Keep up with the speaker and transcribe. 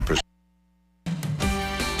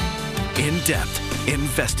In-depth,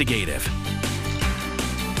 investigative.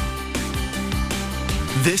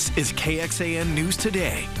 This is KXAN News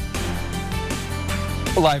Today.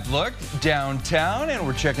 Live look downtown, and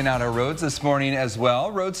we're checking out our roads this morning as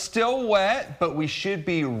well. Roads still wet, but we should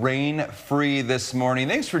be rain-free this morning.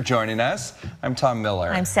 Thanks for joining us. I'm Tom Miller.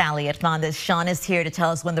 I'm Sally at Mendez. Sean is here to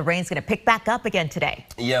tell us when the rain's going to pick back up again today.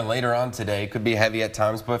 Yeah, later on today. It could be heavy at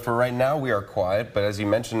times, but for right now, we are quiet. But as you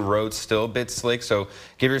mentioned, roads still a bit slick, so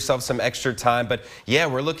give yourself some extra time. But yeah,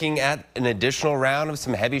 we're looking at an additional round of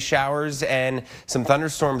some heavy showers and some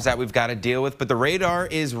thunderstorms that we've got to deal with. But the radar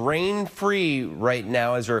is rain-free right now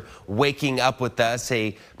as we're waking up with us.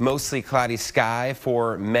 A mostly cloudy sky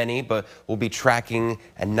for many, but we'll be tracking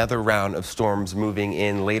another round of storms moving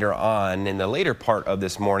in later on in the later part of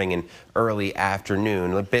this morning and early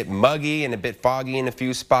afternoon. A bit muggy and a bit foggy in a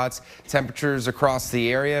few spots. Temperatures across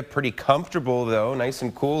the area pretty comfortable though, nice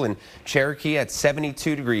and cool in Cherokee at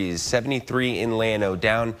 72 degrees, 73 in Llano,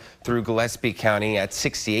 down through Gillespie County at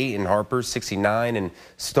 68 in Harper, 69 in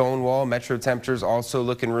Stonewall. Metro temperatures also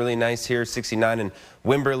looking really nice here, 69 in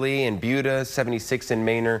Wimberley and Buda, 76 in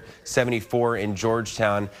Manor, 74 in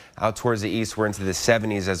Georgetown. Out towards the east, we're into the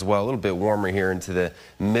 70s as well. A little bit warmer here into the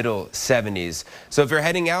middle 70s. So if you're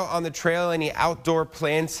heading out on the trail, any outdoor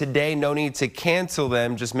plans today, no need to cancel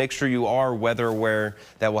them. Just make sure you are weather aware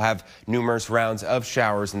that we'll have numerous rounds of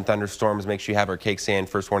showers and thunderstorms. Make sure you have our KXAN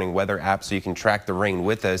First Warning weather app so you can track the rain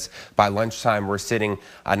with us. By lunchtime, we're sitting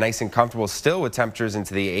nice and comfortable still with temperatures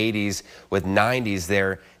into the 80s with 90s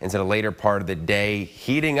there into the later part of the day.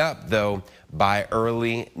 Heating up though by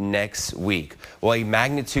early next week. Well, a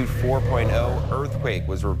magnitude 4.0 earthquake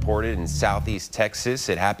was reported in southeast Texas.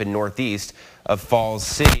 It happened northeast of Falls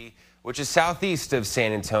City, which is southeast of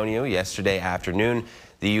San Antonio, yesterday afternoon.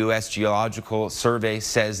 The U.S. Geological Survey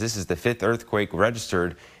says this is the 5th earthquake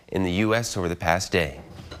registered in the U.S. over the past day.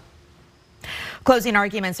 Closing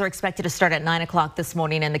arguments are expected to start at 9 o'clock this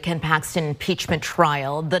morning in the Ken Paxton impeachment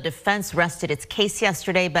trial. The defense rested its case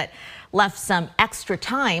yesterday, but left some extra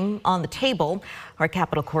time on the table. Our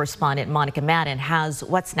Capitol correspondent Monica Madden has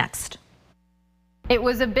what's next. It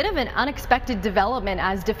was a bit of an unexpected development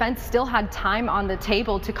as defense still had time on the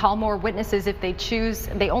table to call more witnesses if they choose.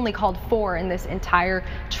 They only called 4 in this entire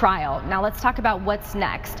trial. Now let's talk about what's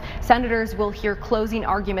next. Senators will hear closing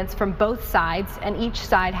arguments from both sides, and each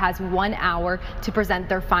side has 1 hour to present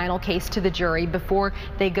their final case to the jury before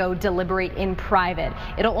they go deliberate in private.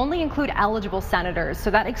 It'll only include eligible senators, so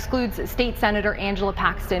that excludes State Senator Angela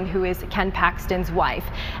Paxton, who is Ken Paxton's wife.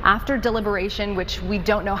 After deliberation, which we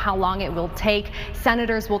don't know how long it will take,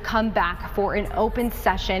 senators will come back for an open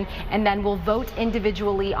session and then will vote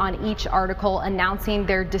individually on each article, announcing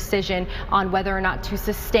their decision on whether or not to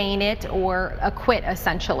sustain it or acquit,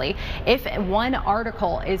 essentially. If one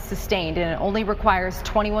article is sustained and it only requires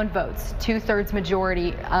 21 votes, 2/3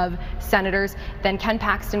 majority of senators, then Ken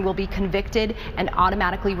Paxton will be convicted and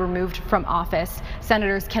automatically removed from office.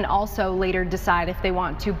 Senators can also later decide if they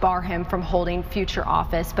want to bar him from holding future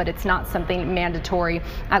office, but it's not something mandatory.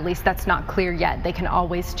 At least that's not clear yet. They can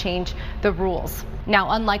always change the rules.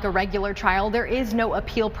 Now, unlike a regular trial, there is no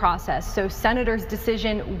appeal process, so senators'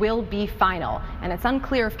 decision will be final. And it's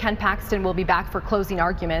unclear if Ken Paxton will be back for closing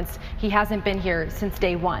arguments. He hasn't been here since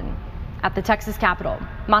day one. At the Texas Capitol,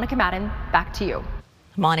 Monica Madden, back to you.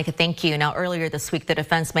 Monica, thank you. Now, earlier this week, the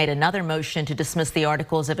defense made another motion to dismiss the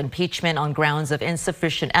articles of impeachment on grounds of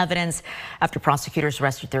insufficient evidence after prosecutors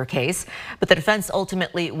rested their case. But the defense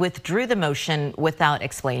ultimately withdrew the motion without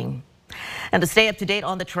explaining. And to stay up to date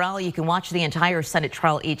on the trial, you can watch the entire Senate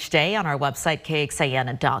trial each day on our website,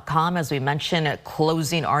 KXAN.com. As we mentioned,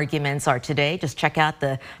 closing arguments are today. Just check out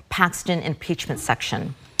the Paxton impeachment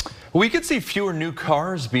section. We could see fewer new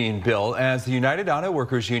cars being built as the United Auto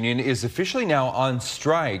Workers Union is officially now on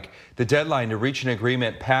strike. The deadline to reach an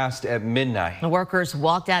agreement passed at midnight. The workers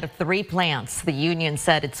walked out of 3 plants. The union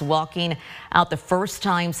said it's walking out the first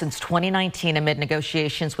time since 2019 amid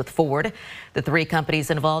negotiations with Ford. The 3 companies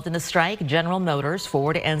involved in the strike, General Motors,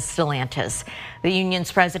 Ford, and Stellantis. The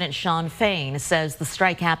union's president, Shawn Fain, says the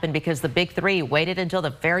strike happened because the big 3 waited until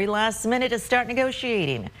the very last minute to start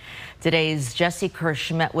negotiating. Today's Jesse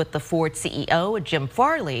Kirsch met with the Ford CEO, Jim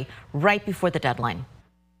Farley, right before the deadline.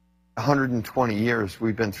 120 years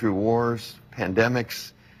we've been through wars,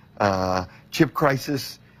 pandemics, chip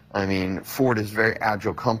crisis. I mean, Ford is a very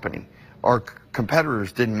agile company. Our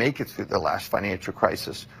competitors didn't make it through the last financial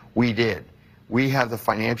crisis. We did. We have the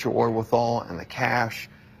financial wherewithal and the cash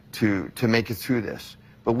to make it through this.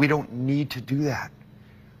 But we don't need to do that.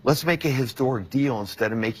 Let's make a historic deal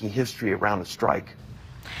instead of making history around a strike.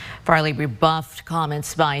 Farley rebuffed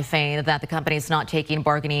comments by Fain that the company is not taking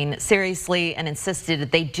bargaining seriously and insisted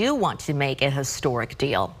that they do want to make a historic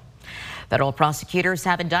deal. Federal prosecutors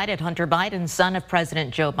have indicted Hunter Biden, son of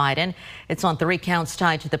President Joe Biden. It's on 3 counts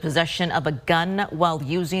tied to the possession of a gun while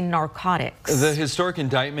using narcotics. The historic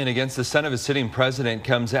indictment against the son of a sitting president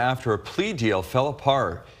comes after a plea deal fell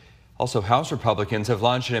apart. Also, House Republicans have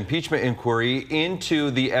launched an impeachment inquiry into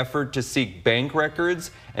the effort to seek bank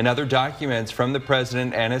records and other documents from the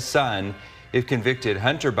president and his son. If convicted,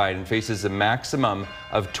 Hunter Biden faces a maximum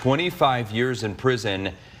of 25 years in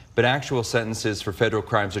prison, but actual sentences for federal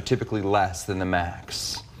crimes are typically less than the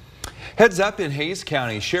max. Heads up in Hays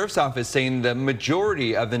County Sheriff's Office saying the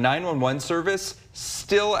majority of the 911 service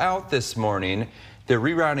still out this morning. They're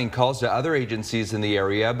rerouting calls to other agencies in the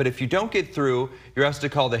area, but if you don't get through, you're asked to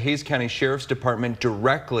call the Hays County Sheriff's Department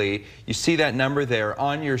directly. You see that number there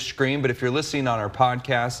on your screen, but if you're listening on our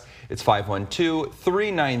podcast, it's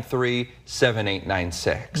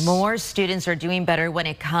 512-393-7896. More students are doing better when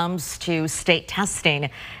it comes to state testing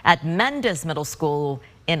at Mendez Middle School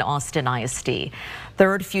in Austin ISD.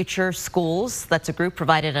 Third Future Schools, that's a group,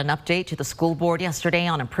 provided an update to the school board yesterday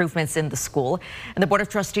on improvements in the school. And the Board of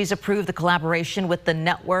Trustees approved the collaboration with the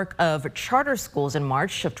network of charter schools in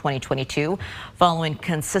March of 2022, following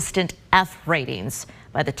consistent F ratings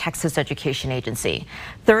by the Texas Education Agency.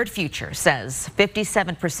 Third Future says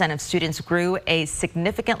 57% of students grew a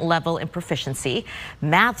significant level in proficiency.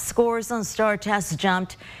 Math scores on STAR tests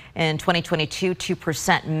jumped. In 2022,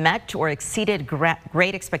 2% met or exceeded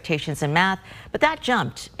grade expectations in math, but that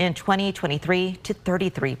jumped in 2023 to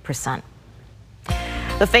 33%.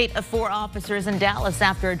 The fate of 4 officers in Dallas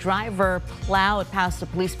after a driver plowed past a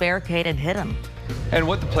police barricade and hit him. And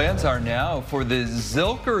what the plans are now for the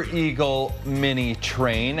Zilker Eagle mini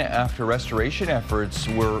train after restoration efforts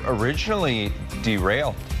were originally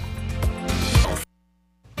derailed.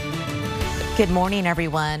 Good morning,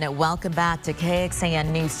 everyone. Welcome back to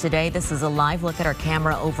KXAN News Today. This is a live look at our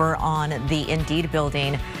camera over on the Indeed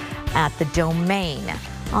building at the Domain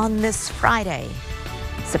on this Friday,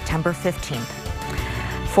 September 15th.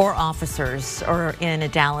 4 officers are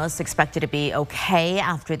in Dallas expected to be okay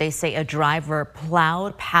after they say a driver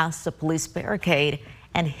plowed past a police barricade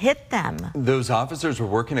and hit them. Those officers were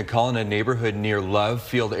working a call in a neighborhood near Love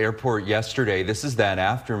Field Airport yesterday. This is that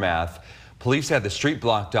aftermath. Police had the street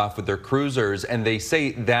blocked off with their cruisers, and they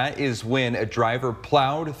say that is when a driver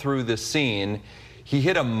plowed through the scene. He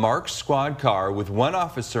hit a marked squad car with 1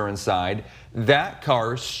 officer inside, that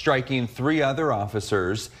car striking 3 other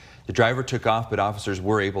officers. The driver took off, but officers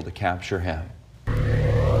were able to capture him.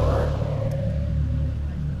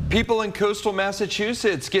 People in coastal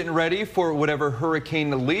Massachusetts getting ready for whatever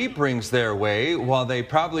Hurricane Lee brings their way. While they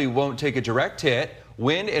probably won't take a direct hit,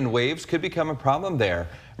 wind and waves could become a problem there.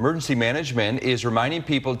 Emergency management is reminding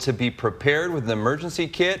people to be prepared with an emergency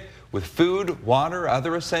kit with food, water,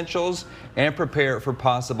 other essentials, and prepare for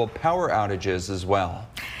possible power outages as well.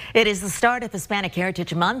 It is the start of Hispanic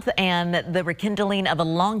Heritage Month and the rekindling of a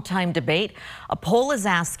long-time debate. A poll is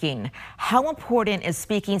asking, how important is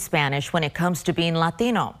speaking Spanish when it comes to being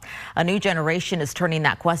Latino? A new generation is turning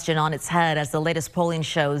that question on its head as the latest polling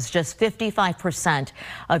shows just 55%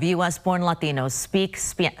 of U.S.-born Latinos speak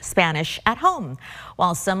Spanish at home,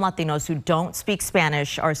 while some Latinos who don't speak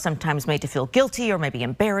Spanish are sometimes made to feel guilty or maybe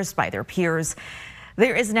embarrassed by their peers.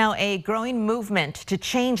 There is now a growing movement to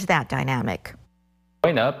change that dynamic.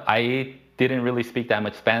 Growing up, I didn't really speak that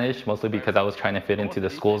much Spanish, mostly because I was trying to fit into the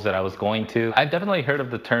schools that I was going to. I've definitely heard of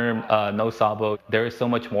the term no sabo. There is so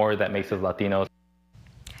much more that makes us Latinos.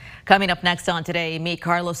 Coming up next on Today, meet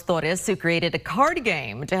Carlos Torres, who created a card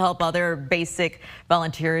game to help other basic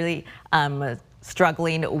voluntarily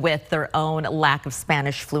struggling with their own lack of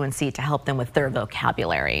Spanish fluency to help them with their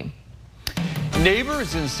vocabulary.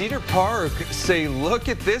 Neighbors in Cedar Park say, look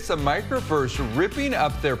at this, a microburst ripping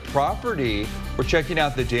up their property. We're checking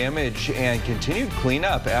out the damage and continued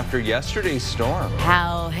cleanup after yesterday's storm.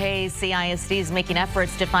 How Hays CISD is making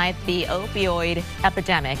efforts to fight the opioid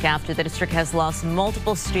epidemic after the district has lost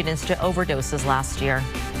multiple students to overdoses last year.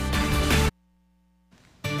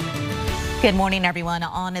 Good morning, everyone.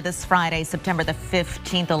 On this Friday, September the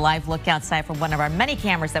 15th, a live look outside from one of our many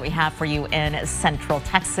cameras that we have for you in Central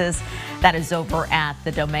Texas. That is over at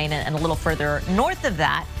the Domain, and a little further north of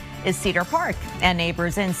that is Cedar Park. And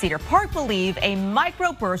neighbors in Cedar Park believe a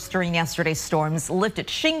microburst during yesterday's storms lifted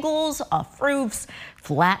shingles off roofs,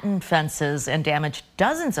 flattened fences, and damaged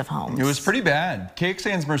dozens of homes. It was pretty bad.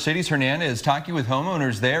 KXAN's Mercedes Hernandez talking with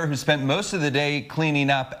homeowners there who spent most of the day cleaning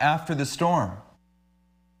up after the storm.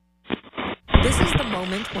 This is the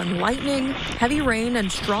moment when lightning, heavy rain,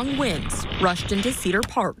 and strong winds rushed into Cedar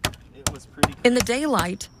Park. In the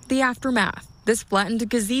daylight, the aftermath. This flattened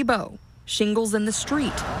gazebo, shingles in the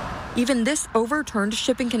street, even this overturned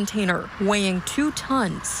shipping container weighing 2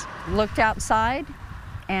 tons. Looked outside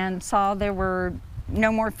and saw there were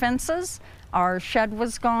no more fences. Our shed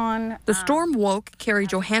was gone. The storm woke Carrie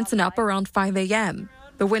Johansson up around 5 a.m.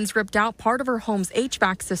 The winds ripped out part of her home's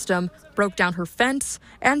HVAC system, broke down her fence,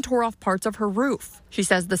 and tore off parts of her roof. She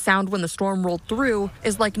says the sound when the storm rolled through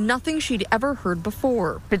is like nothing she'd ever heard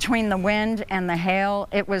before. Between the wind and the hail,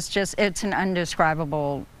 it's an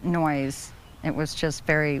indescribable noise. It was just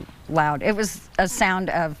very loud. It was a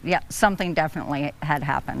sound of, something definitely had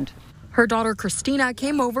happened. Her daughter Christina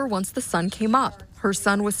came over once the sun came up. Her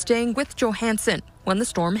son was staying with Johansson when the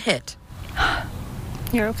storm hit.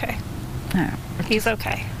 You're okay. No. He's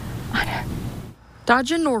okay.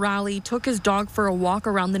 Dajin Norali took his dog for a walk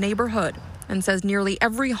around the neighborhood and says nearly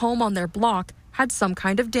every home on their block had some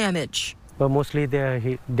kind of damage. But mostly there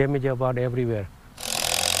damage about everywhere.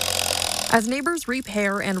 As neighbors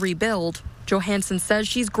repair and rebuild, Johansson says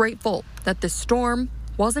she's grateful that this storm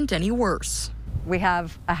wasn't any worse. We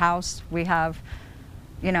have a house, we have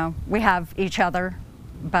each other,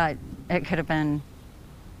 but it could have been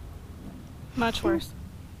much worse.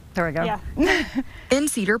 There we go. Yeah. In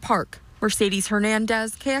Cedar Park, Mercedes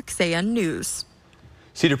Hernandez, KXAN News.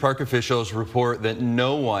 Cedar Park officials report that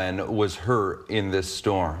no one was hurt in this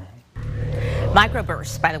storm.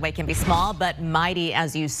 Microbursts, by the way, can be small but mighty,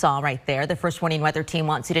 as you saw right there. The First Warning Weather Team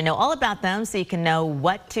wants you to know all about them so you can know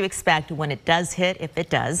what to expect when it does hit, if it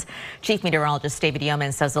does. Chief Meteorologist David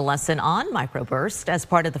Yeoman says a lesson on microburst as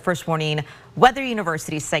part of the First Warning Weather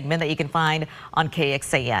University segment that you can find on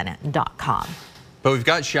KXAN.com. But we've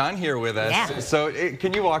got Sean here with us. Yeah. So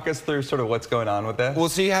can you walk us through sort of what's going on with that? Well,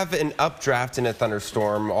 so you have an updraft in a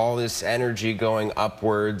thunderstorm, all this energy going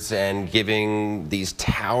upwards and giving these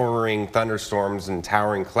towering thunderstorms and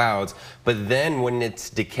towering clouds. But then when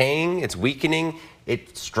it's decaying, it's weakening,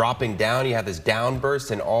 it's dropping down, you have this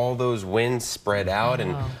downburst and all those winds spread out.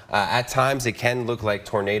 And at times it can look like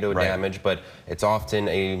tornado damage, but it's often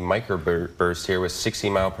a microburst here with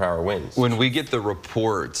 60-mile-per-hour winds. When we get the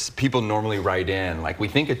reports, people normally write in, like, we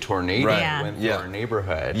think a tornado went through our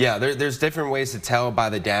neighborhood. Yeah, there's different ways to tell by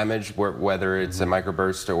the damage, whether it's a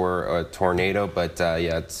microburst or a tornado. But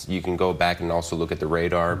you can go back and also look at the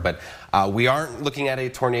radar. But we aren't looking at a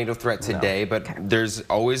tornado threat today, but there's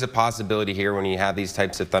always a possibility here when you have these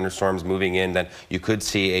types of thunderstorms moving in that you could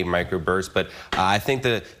see a microburst. But I think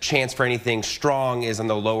the chance for anything strong is on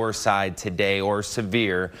the lower side today or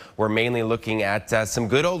severe. We're mainly looking at some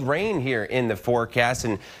good old rain here in the forecast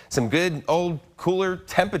and some good old cooler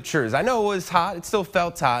temperatures. I know it was hot. It still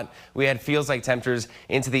felt hot. We had feels like temperatures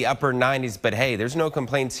into the upper 90s, but hey, there's no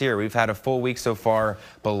complaints here. We've had a full week so far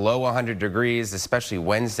below 100 degrees, especially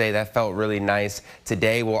Wednesday. That felt really nice.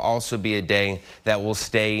 Today will also be a day that will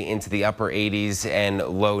stay into the upper 80s and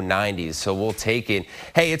low 90s, so we'll take it.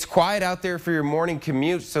 Hey, it's quiet out there for your morning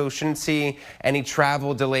commute, so shouldn't see any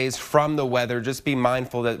travel delays from the weather. Just be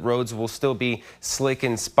mindful that roads will still be slick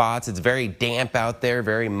in spots. It's very damp out there,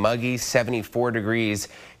 very muggy, 74 degrees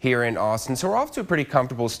here in Austin. So we're off to a pretty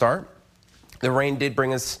comfortable start. The rain did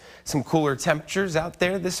bring us some cooler temperatures out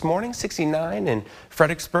there this morning, 69 in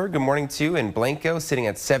Fredericksburg. Good morning to you. In Blanco, sitting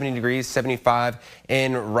at 70 degrees, 75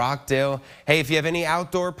 in Rockdale. Hey, if you have any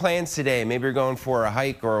outdoor plans today, maybe you're going for a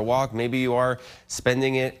hike or a walk, maybe you are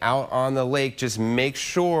spending it out on the lake, just make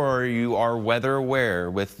sure you are weather aware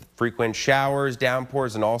with frequent showers,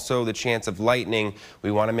 downpours, and also the chance of lightning.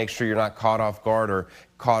 We want to make sure you're not caught off guard or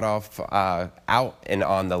caught off out and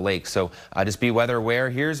on the lake. So just be weather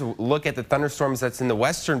aware. Here's a look at the thunderstorms that's in the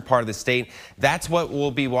western part of the state. That's what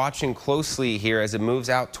we'll be watching closely here as it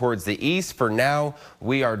moves out towards the east. For now,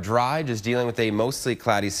 we are dry, just dealing with a mostly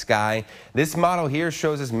cloudy sky. This model here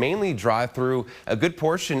shows us mainly dry through a good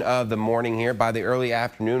portion of the morning here. By the early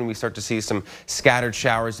afternoon, we start to see some scattered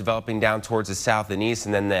showers developing down towards the south and east,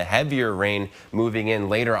 and then the heavier rain moving in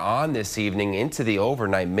later on this evening into the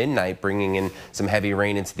overnight, midnight, bringing in some heavy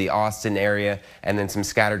rain into the Austin area, and then some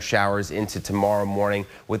scattered showers into tomorrow morning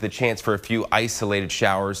with a chance for a few isolated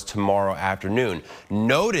showers tomorrow afternoon.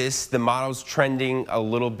 Notice the model's trending a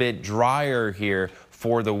little bit drier here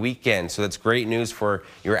for the weekend, so that's great news for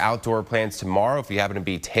your outdoor plans tomorrow. If you happen to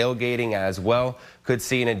be tailgating as well, could could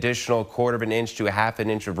see an additional 1/4 inch to 1/2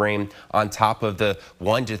 inch of rain on top of the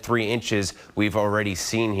 1 to 3 inches we've already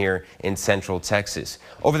seen here in central Texas.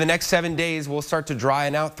 Over the next 7 days, we'll start to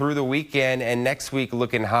drying out through the weekend, and next week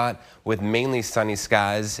looking hot with mainly sunny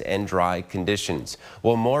skies and dry conditions.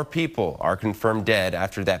 Well, more people are confirmed dead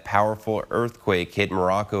after that powerful earthquake hit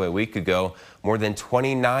Morocco a week ago. More than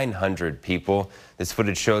 2,900 people. This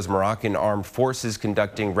footage shows Moroccan armed forces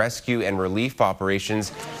conducting rescue and relief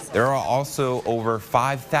operations. There are also over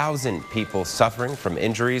 5,000 people suffering from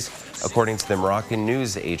injuries, according to the Moroccan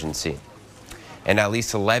news agency. And at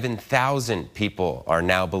least 11,000 people are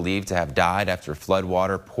now believed to have died after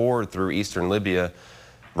floodwater poured through eastern Libya.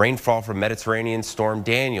 Rainfall from Mediterranean storm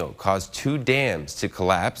Daniel caused 2 dams to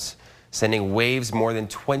collapse, sending waves more than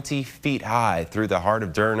 20 feet high through the heart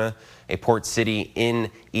of Derna, a port city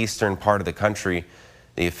in eastern part of the country.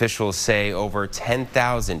 The officials say over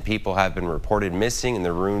 10,000 people have been reported missing in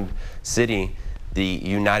the ruined city. The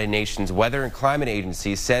United Nations Weather and Climate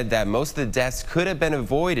Agency said that most of the deaths could have been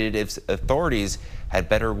avoided if authorities had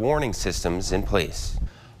better warning systems in place.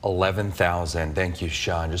 11,000. Thank you,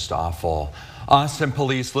 Sean. Just awful. Austin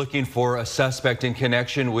police looking for a suspect in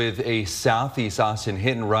connection with a Southeast Austin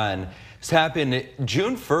hit and run. This happened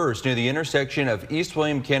June 1st near the intersection of East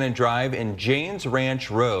William Cannon Drive and Janes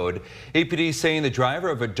Ranch Road. APD saying the driver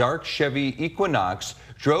of a dark Chevy Equinox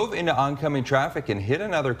drove into oncoming traffic and hit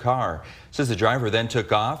another car. Says the driver then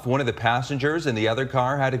took off. One of the passengers in the other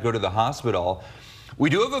car had to go to the hospital.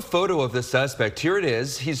 We do have a photo of the suspect. Here it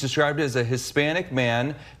is. He's described as a Hispanic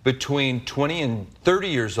man between 20 and 30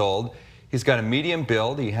 years old. He's got a medium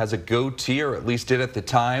build. He has a goatee, or at least did at the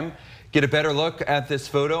time. Get a better look at this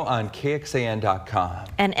photo on KXAN.com.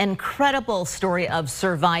 An incredible story of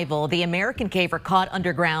survival. The American caver caught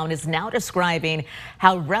underground is now describing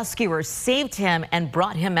how rescuers saved him and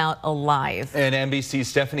brought him out alive. And NBC's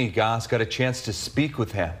Stephanie Goss got a chance to speak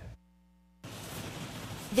with him.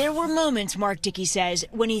 There were moments, Mark Dickey says,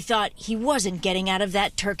 when he thought he wasn't getting out of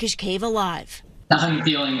that Turkish cave alive. I'm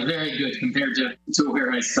feeling very good compared to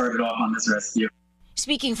where I started off on this rescue.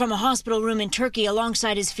 Speaking from a hospital room in Turkey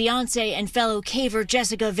alongside his fiancée and fellow caver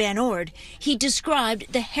Jessica Van Ord, he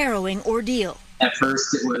described the harrowing ordeal. At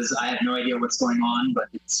first it was, I have no idea what's going on, but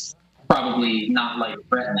it's probably not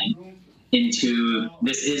life-threatening, into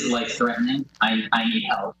this is life-threatening, I need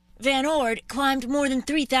help. Van Ord climbed more than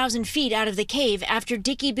 3,000 feet out of the cave after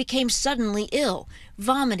Dickey became suddenly ill,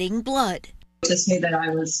 vomiting blood. Just knew that I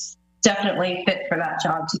was definitely fit for that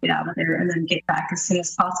job to get out of there and then get back as soon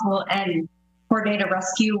as possible and coordinate a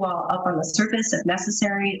rescue while up on the surface if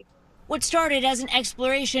necessary. What started as an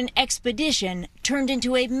exploration expedition turned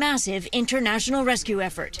into a massive international rescue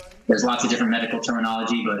effort. There's lots of different medical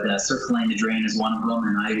terminology, but circling the drain is one of them,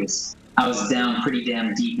 and I was down pretty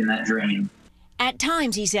damn deep in that drain. At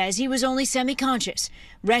times, he says, he was only semi-conscious.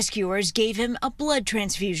 Rescuers gave him a blood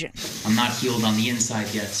transfusion. I'm not healed on the inside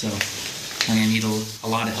yet, so I'm going to need a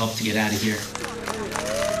lot of help to get out of here.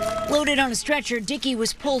 Loaded on a stretcher, Dickey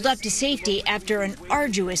was pulled up to safety after an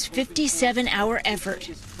arduous 57-hour effort.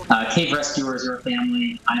 Cave rescuers are a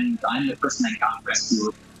family. I'm the person that got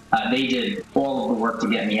rescued. They did all of the work to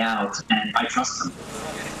get me out, and I trust them.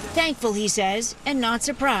 Thankful, he says, and not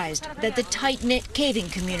surprised that the tight-knit caving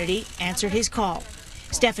community answered his call.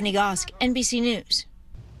 Stephanie Gosk, NBC News.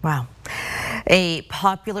 Wow. A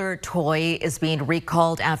popular toy is being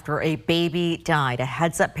recalled after a baby died. A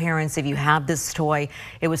heads up, parents, if you have this toy,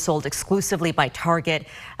 it was sold exclusively by Target.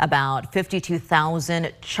 About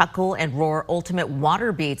 52,000 Chuckle and Roar Ultimate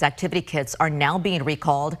Water Beads activity kits are now being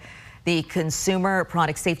recalled. The Consumer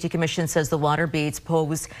Product Safety Commission says the water beads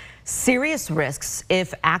pose serious risks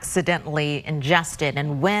if accidentally ingested,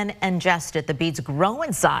 and when ingested, the beads grow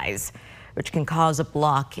in size, which can cause a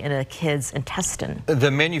block in a kid's intestine. The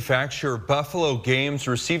manufacturer Buffalo Games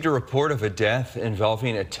received a report of a death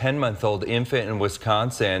involving a 10-month-old infant in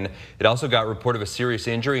Wisconsin. It also got a report of a serious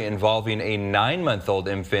injury involving a 9-month-old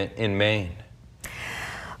infant in Maine.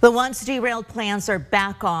 The once derailed plans are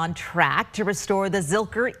back on track to restore the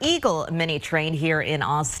Zilker Eagle mini train here in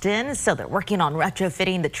Austin. So they're working on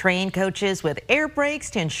retrofitting the train coaches with air brakes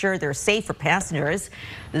to ensure they're safe for passengers.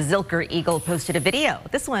 The Zilker Eagle posted a video,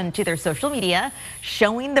 this one to their social media,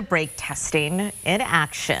 showing the brake testing in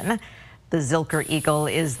action. The Zilker Eagle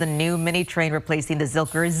is the new mini train replacing the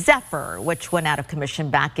Zilker Zephyr, which went out of commission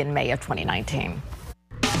back in May of 2019.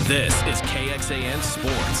 This is KXAN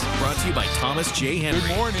Sports, brought to you by Thomas J. Henry.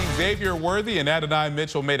 Good morning. Xavier Worthy and Adonai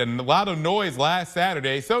Mitchell made a lot of noise last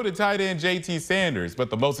Saturday. So did tight end JT Sanders. But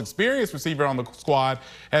the most experienced receiver on the squad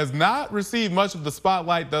has not received much of the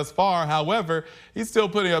spotlight thus far. However, he's still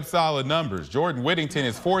putting up solid numbers. Jordan Whittington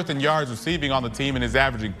is 4th in yards receiving on the team and is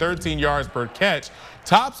averaging 13 yards per catch.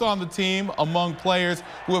 Tops on the team among players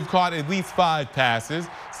who have caught at least 5 passes.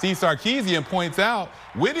 Steve Sarkisian points out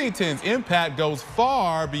Whittington's impact goes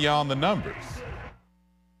far beyond the numbers.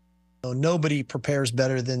 Nobody prepares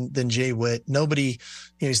better than Jay Witt. Nobody,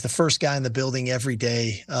 he's the first guy in the building every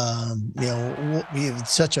day. He's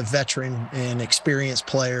such a veteran and experienced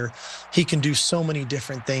player. He can do so many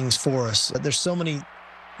different things for us. There's so many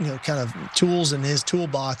kind of tools in his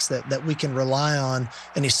toolbox that we can rely on,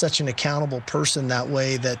 and he's such an accountable person that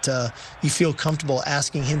way that you feel comfortable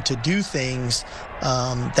asking him to do things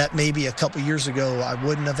that maybe a couple years ago I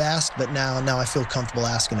wouldn't have asked, but now I feel comfortable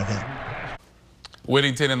asking of him.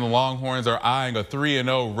 Whittington and the Longhorns are eyeing a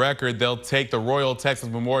 3-0 record. They'll take the Royal Texas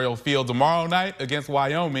Memorial Field tomorrow night against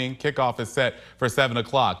Wyoming. Kickoff is set for 7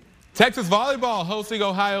 o'clock. Texas volleyball hosting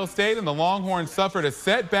Ohio State, and the Longhorns suffered a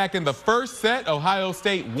setback in the first set. Ohio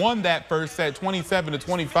State won that first set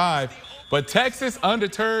 27-25, but Texas,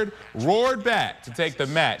 undeterred, roared back to take the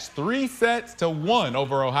match 3-1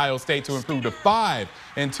 over Ohio State to improve to 5-2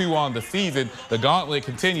 on the season. The gauntlet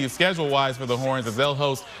continues schedule-wise for the Horns as they'll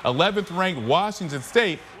host 11th-ranked Washington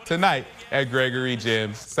State tonight at Gregory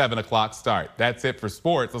Gym, 7 o'clock start. That's it for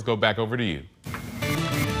sports. Let's go back over to you.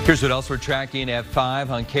 Here's what else we're tracking at 5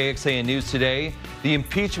 on KXAN News today. The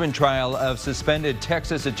impeachment trial of suspended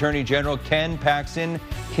Texas Attorney General Ken Paxton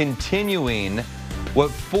continuing. What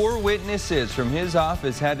 4 witnesses from his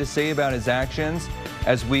office had to say about his actions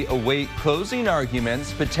as we await closing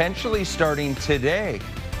arguments potentially starting today.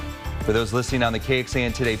 For those listening on the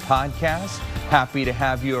KXAN Today podcast, happy to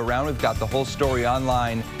have you around. We've got the whole story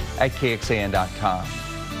online at KXAN.com.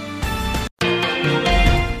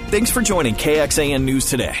 Thanks for joining KXAN News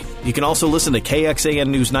Today. You can also listen to KXAN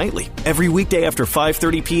News Nightly every weekday after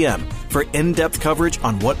 5:30 p.m. for in-depth coverage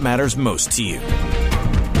on what matters most to you.